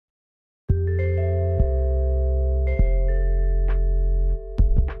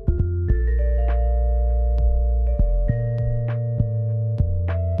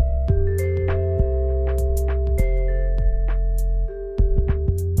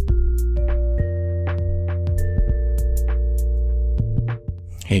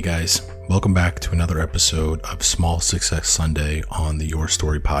Hey guys, welcome back to another episode of Small Success Sunday on the Your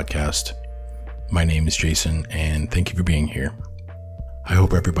Story podcast. My name is Jason and thank you for being here. I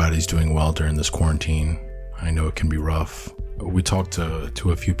hope everybody's doing well during this quarantine. I know it can be rough. We talked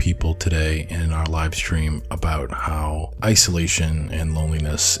to a few people today in our live stream about how isolation and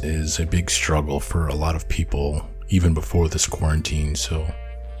loneliness is a big struggle for a lot of people even before this quarantine. So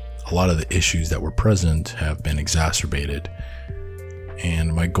a lot of the issues that were present have been exacerbated.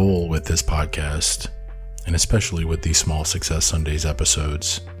 And my goal with this podcast, and especially with these Small Success Sundays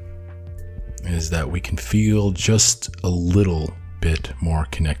episodes, is that we can feel just a little bit more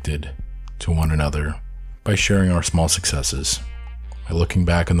connected to one another by sharing our small successes, by looking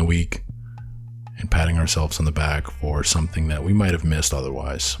back on the week and patting ourselves on the back for something that we might have missed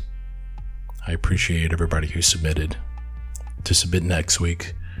otherwise. I appreciate everybody who submitted. To submit next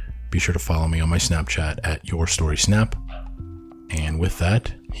week, be sure to follow me on my Snapchat at YourStorySnap. And with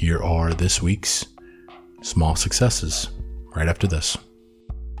that, here are this week's small successes right after this.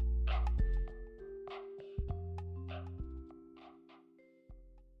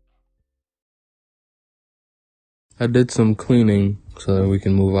 I did some cleaning so that we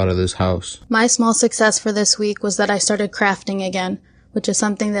can move out of this house. My small success for this week was that I started crafting again, which is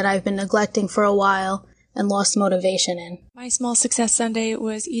something that I've been neglecting for a while and lost motivation in. My small success Sunday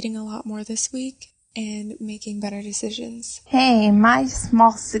was eating a lot more this week and making better decisions. Hey, my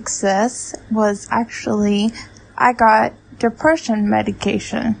small success was actually I got depression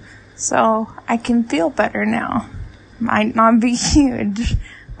medication, so I can feel better now. Might not be huge,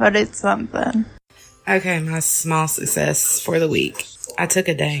 but it's something. Okay, my small success for the week. I took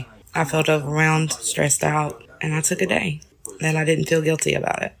a day. I felt overwhelmed, stressed out, and I took a day. And I didn't feel guilty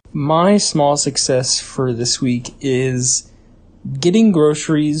about it. My small success for this week is getting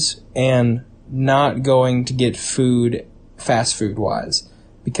groceries and not going to get food fast food wise,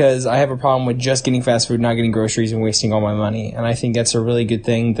 because I have a problem with just getting fast food, not getting groceries, and wasting all my money. And I think that's a really good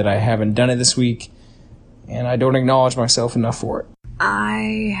thing that I haven't done it this week, and I don't acknowledge myself enough for it.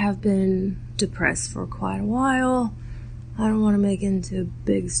 I have been depressed for quite a while. I don't want to make it into a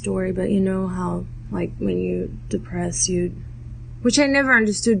big story, but you know how, like, when you depress, which I never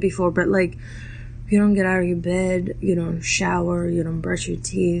understood before, but like, you don't get out of your bed, you don't shower, you don't brush your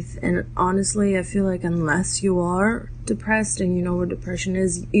teeth. And honestly, I feel like unless you are depressed and you know what depression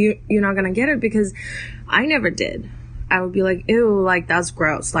is, you're not going to get it, because I never did. I would be like, ew, like, that's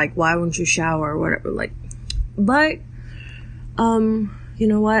gross. Like, why wouldn't you shower or whatever? Like, but, you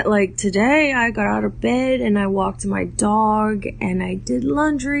know what? Like, today I got out of bed and I walked my dog and I did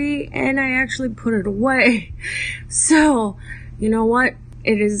laundry and I actually put it away. So, you know what?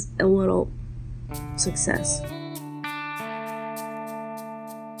 It is a little success.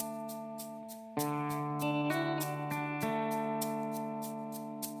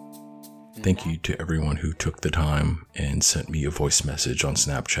 Thank you to everyone who took the time and sent me a voice message on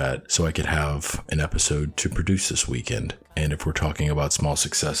Snapchat so I could have an episode to produce this weekend. And if we're talking about small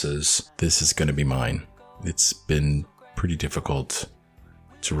successes, this is going to be mine. It's been pretty difficult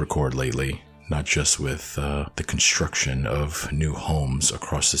to record lately, not just with the construction of new homes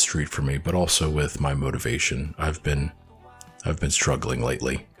across the street for me, but also with my motivation. I've been struggling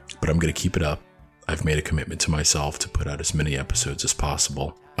lately, but I'm going to keep it up. I've made a commitment to myself to put out as many episodes as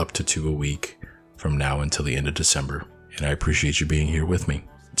possible, up to 2 a week from now until the end of December. And I appreciate you being here with me.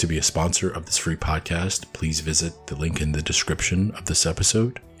 To be a sponsor of this free podcast, please visit the link in the description of this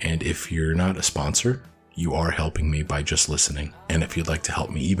episode. And if you're not a sponsor, you are helping me by just listening. And if you'd like to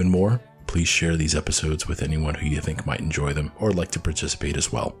help me even more, please share these episodes with anyone who you think might enjoy them or like to participate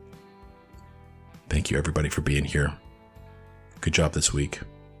as well. Thank you everybody for being here. Good job this week.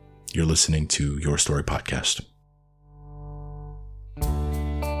 You're listening to Your Story Podcast.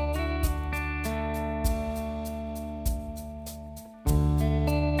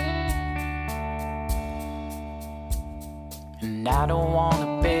 And I don't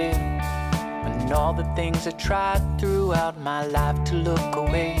wanna bear on all the things I tried throughout my life to look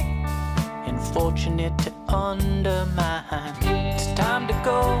away and fortunate to undermine. It's time to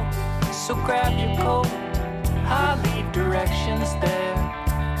go, so grab your coat. I'll leave directions there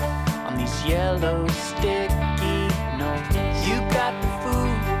on these yellow sticky notes. You got the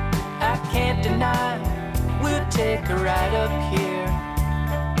food, I can't deny. We'll take a ride up here.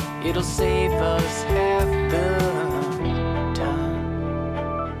 It'll save us half the time.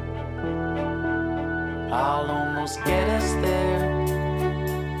 I'll almost get us there.